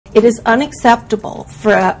It is unacceptable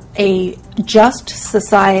for a just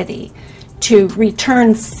society to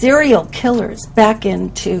return serial killers back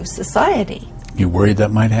into society. You worried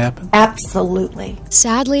that might happen? Absolutely.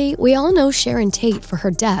 Sadly, we all know Sharon Tate for her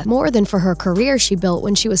death more than for her career she built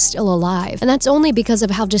when she was still alive, and that's only because of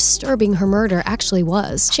how disturbing her murder actually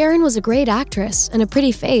was. Sharon was a great actress and a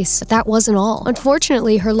pretty face, but that wasn't all.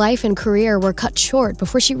 Unfortunately, her life and career were cut short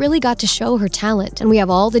before she really got to show her talent, and we have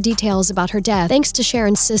all the details about her death thanks to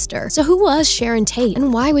Sharon's sister. So who was Sharon Tate,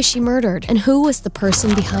 and why was she murdered, and who was the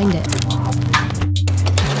person behind it?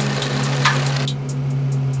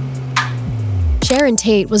 Sharon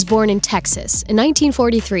Tate was born in Texas in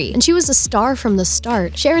 1943, and she was a star from the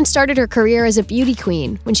start. Sharon started her career as a beauty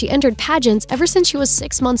queen when she entered pageants ever since she was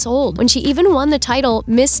 6 months old, when she even won the title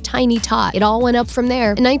Miss Tiny Tot. It all went up from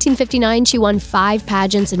there. In 1959, she won 5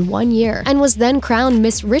 pageants in 1 year, and was then crowned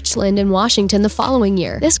Miss Richland in Washington the following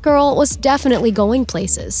year. This girl was definitely going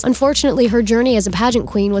places. Unfortunately, her journey as a pageant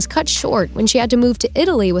queen was cut short when she had to move to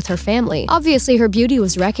Italy with her family. Obviously, her beauty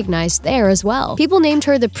was recognized there as well. People named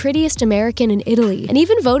her the prettiest American in Italy, and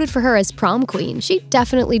even voted for her as prom queen. She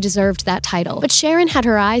definitely deserved that title. But Sharon had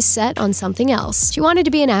her eyes set on something else. She wanted to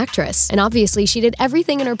be an actress, and obviously she did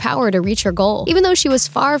everything in her power to reach her goal. Even though she was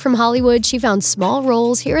far from Hollywood, she found small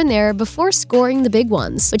roles here and there before scoring the big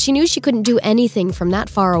ones. But she knew she couldn't do anything from that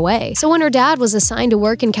far away. So when her dad was assigned to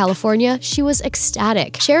work in California, she was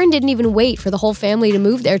ecstatic. Sharon didn't even wait for the whole family to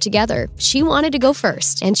move there together. She wanted to go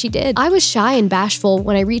first, and she did. I was shy and bashful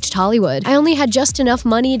when I reached Hollywood. I only had just enough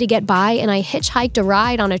money to get by, and I hitchhiked a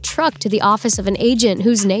ride on a truck to the office of an agent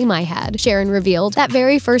whose name I had, Sharon revealed. That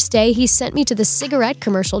very first day, he sent me to the cigarette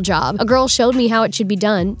commercial job. A girl showed me how it should be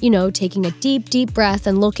done, you know, taking a deep, deep breath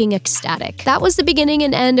and looking ecstatic. That was the beginning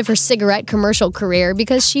and end of her cigarette commercial career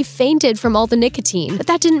because she fainted from all the nicotine. But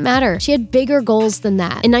that didn't matter. She had bigger goals than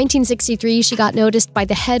that. In 1963, she got noticed by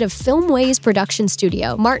the head of Filmway's production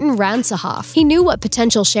studio, Martin Ransahoff. He knew what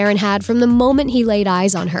potential Sharon had from the moment he laid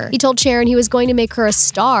eyes on her. He told Sharon he was going to make her a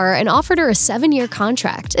star and offered her a 7-year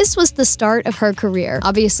contract. This was the start of her career.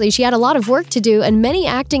 Obviously, she had a lot of work to do and many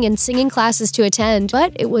acting and singing classes to attend,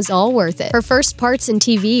 but it was all worth it. Her first parts in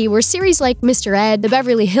TV were series like Mr. Ed, The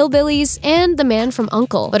Beverly Hillbillies, and The Man from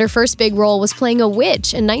U.N.C.L.E. But her first big role was playing a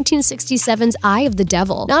witch in 1967's Eye of the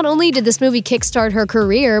Devil. Not only did this movie kickstart her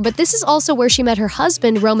career, but this is also where she met her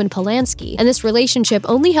husband, Roman Polanski, and this relationship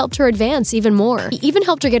only helped her advance even more. He even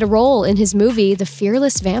helped her get a role in his movie, The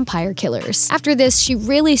Fearless Vampire Killers. After this, she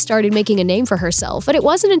really started making a name for herself, but it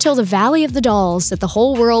wasn't until The Valley of the Dolls that the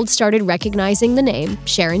whole world started recognizing the name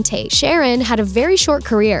Sharon Tate. Sharon had a very short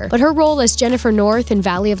career, but her role as Jennifer North in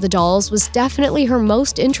Valley of the Dolls was definitely her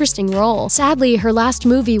most interesting role. Sadly, her last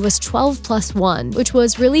movie was 12+1, which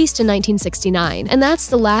was released in 1969, and that's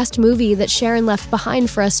the last movie that Sharon left behind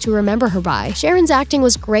for us to remember her by. Sharon's acting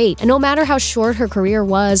was great, and no matter how short her career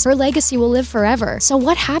was, her legacy will live forever. So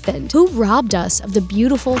what happened? Who robbed us of the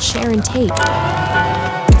beautiful Sharon Tate?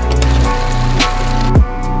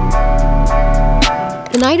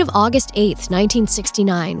 The night of August 8th,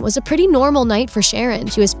 1969 was a pretty normal night for Sharon.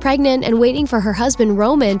 She was pregnant and waiting for her husband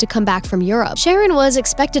Roman to come back from Europe. Sharon was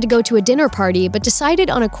expected to go to a dinner party, but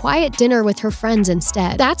decided on a quiet dinner with her friends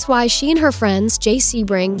instead. That's why she and her friends, Jay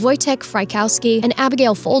Sebring, Wojtek Frykowski, and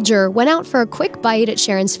Abigail Folger went out for a quick bite at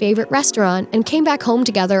Sharon's favorite restaurant and came back home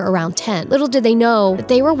together around 10. Little did they know that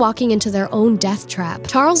they were walking into their own death trap.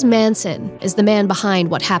 Charles Manson is the man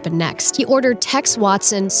behind what happened next. He ordered Tex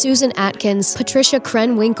Watson, Susan Atkins, Patricia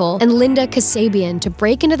Winkle, and Linda Kasabian to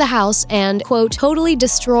break into the house and, quote, totally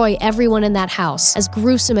destroy everyone in that house, as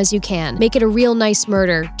gruesome as you can. Make it a real nice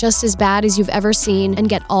murder, just as bad as you've ever seen, and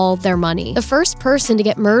get all their money. The first person to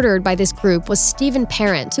get murdered by this group was Stephen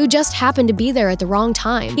Parent, who just happened to be there at the wrong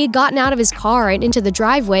time. He had gotten out of his car and into the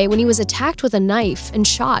driveway when he was attacked with a knife and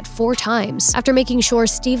shot 4 times. After making sure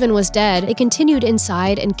Stephen was dead, they continued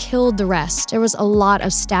inside and killed the rest. There was a lot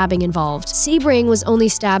of stabbing involved. Sebring was only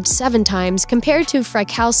stabbed 7 times compared to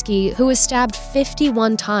Frykowski, who was stabbed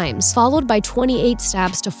 51 times, followed by 28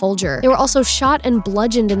 stabs to Folger. They were also shot and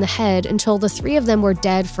bludgeoned in the head until the 3 of them were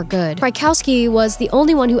dead for good. Frykowski was the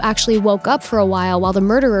only one who actually woke up for a while the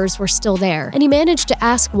murderers were still there, and he managed to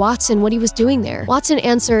ask Watson what he was doing there. Watson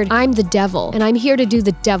answered, "I'm the devil, and I'm here to do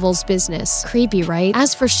the devil's business." Creepy, right?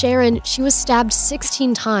 As for Sharon, she was stabbed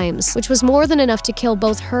 16 times, which was more than enough to kill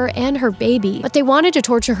both her and her baby, but they wanted to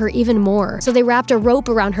torture her even more, so they wrapped a rope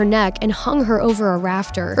around her neck and hung her over a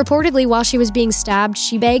rafter. Reportedly, while she was being stabbed,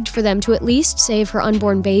 she begged for them to at least save her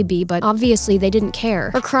unborn baby, but obviously they didn't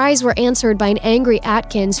care. Her cries were answered by an angry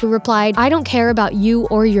Atkins who replied, "I don't care about you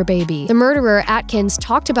or your baby." The murderer, Atkins,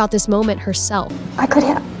 talked about this moment herself. I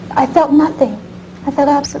felt nothing. I felt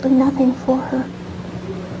absolutely nothing for her.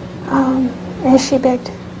 as she begged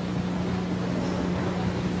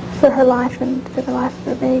for her life and for the life of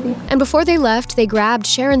her baby. And before they left, they grabbed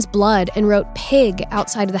Sharon's blood and wrote "pig"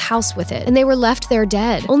 outside of the house with it, and they were left there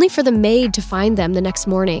dead, only for the maid to find them the next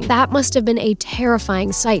morning. That must have been a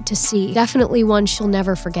terrifying sight to see, definitely one she'll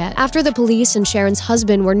never forget. After the police and Sharon's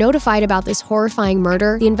husband were notified about this horrifying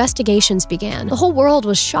murder, the investigations began. The whole world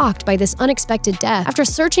was shocked by this unexpected death. After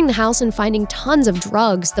searching the house and finding tons of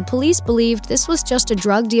drugs, the police believed this was just a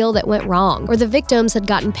drug deal that went wrong, or the victims had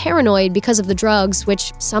gotten paranoid because of the drugs,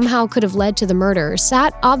 which somehow could have led to the murders.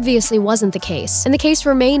 That obviously wasn't the case, and the case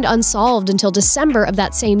remained unsolved until December of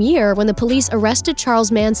that same year when the police arrested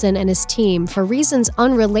Charles Manson and his team for reasons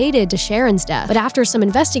unrelated to Sharon's death. But after some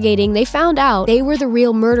investigating, they found out they were the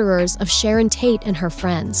real murderers of Sharon Tate and her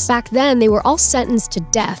friends. Back then, they were all sentenced to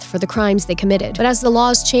death for the crimes they committed. But as the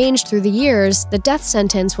laws changed through the years, the death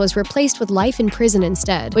sentence was replaced with life in prison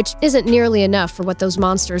instead, which isn't nearly enough for what those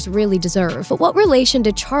monsters really deserve. But what relation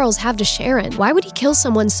did Charles have to Sharon? Why would he kill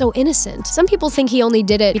someone so innocent? Some people think he only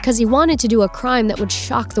did it because he wanted to do a crime that would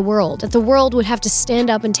shock the world, that the world would have to stand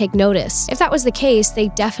up and take notice. If that was the case, they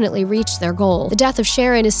definitely reached their goal. The death of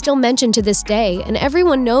Sharon is still mentioned to this day, and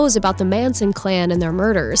everyone knows about the Manson clan and their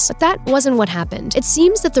murders. But that wasn't what happened. It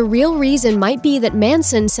seems that the real reason might be that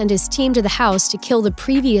Manson sent his team to the house to kill the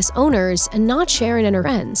previous owners and not Sharon and her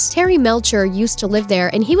friends. Terry Melcher used to live there,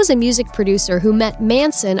 and he was a music producer who met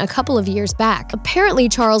Manson a couple of years back. Apparently,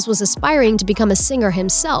 Charles was aspiring to become a singer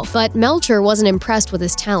himself, but Melcher wasn't impressed with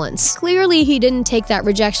his talents. Clearly, he didn't take that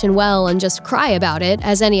rejection well and just cry about it,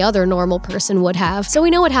 as any other normal person would have. So we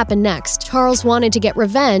know what happened next. Charles wanted to get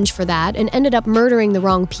revenge for that and ended up murdering the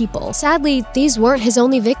wrong people. Sadly, these weren't his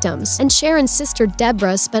only victims, and Sharon's sister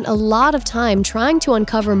Deborah spent a lot of time trying to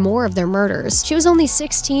uncover more of their murders. She was only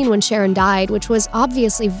 16 when Sharon died, which was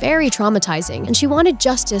obviously very traumatizing, and she wanted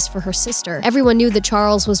justice for her sister. Everyone knew that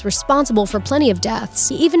Charles was responsible for plenty of deaths.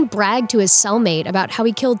 He even bragged to his cellmate about how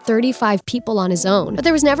he killed 35 people on his own, but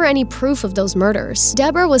there was never any proof of those murders.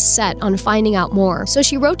 Deborah was set on finding out more, so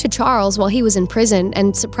she wrote to Charles while he was in prison,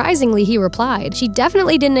 and surprisingly, he replied. She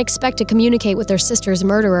definitely didn't expect to communicate with her sister's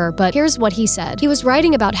murderer, but here's what he said. He was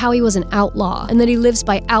writing about how he was an outlaw, and that he lives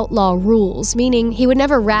by outlaw rules, meaning he would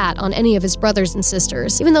never rat on any of his brothers and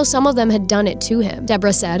sisters, even though some of them had done it to him.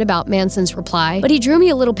 Deborah said about Manson's reply, but he drew me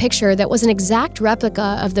a little picture that was an exact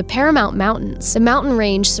replica of the Paramount Mountains, the mountain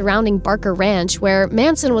range surrounding Barker Ranch, where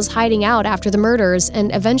Manson was hiding out after the murders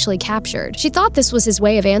and eventually captured. She thought this was his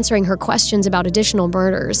way of answering her questions about additional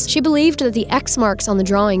murders. She believed that the X marks on the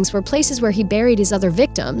drawings were places where he buried his other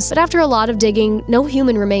victims, but after a lot of digging, no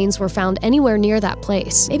human remains were found anywhere near that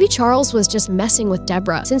place. Maybe Charles was just messing with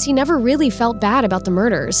Deborah, since he never really felt bad about the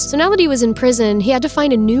murders. So now that he was in prison, he had to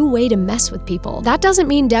find a new way to mess with people. That doesn't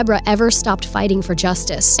mean Deborah ever stopped fighting for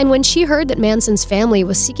justice. And when she heard that Manson's family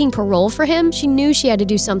was seeking parole for him, she knew she had to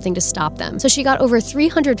do something to stop them. So she got over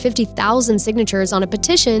 350,000 signatures on a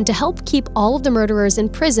petition to help keep all of the murderers in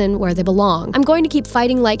prison where they belong. I'm going to keep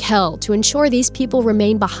fighting like hell to ensure these people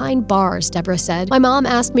remain behind bars, Deborah said. My mom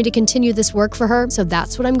asked me to continue this work for her, so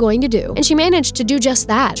that's what I'm going to do. And she managed to do just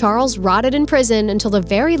that. Charles rotted in prison until the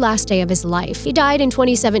very last day of his life. He died in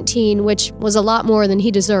 2017, which was a lot more than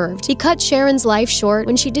he deserved. He cut Sharon's life short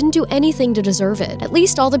when she didn't do anything to deserve it. At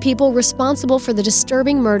least all the people responsible for the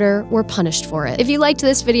disturbing murder were punished for it. If you liked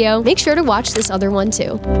this video, make sure to watch this other one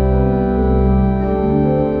too.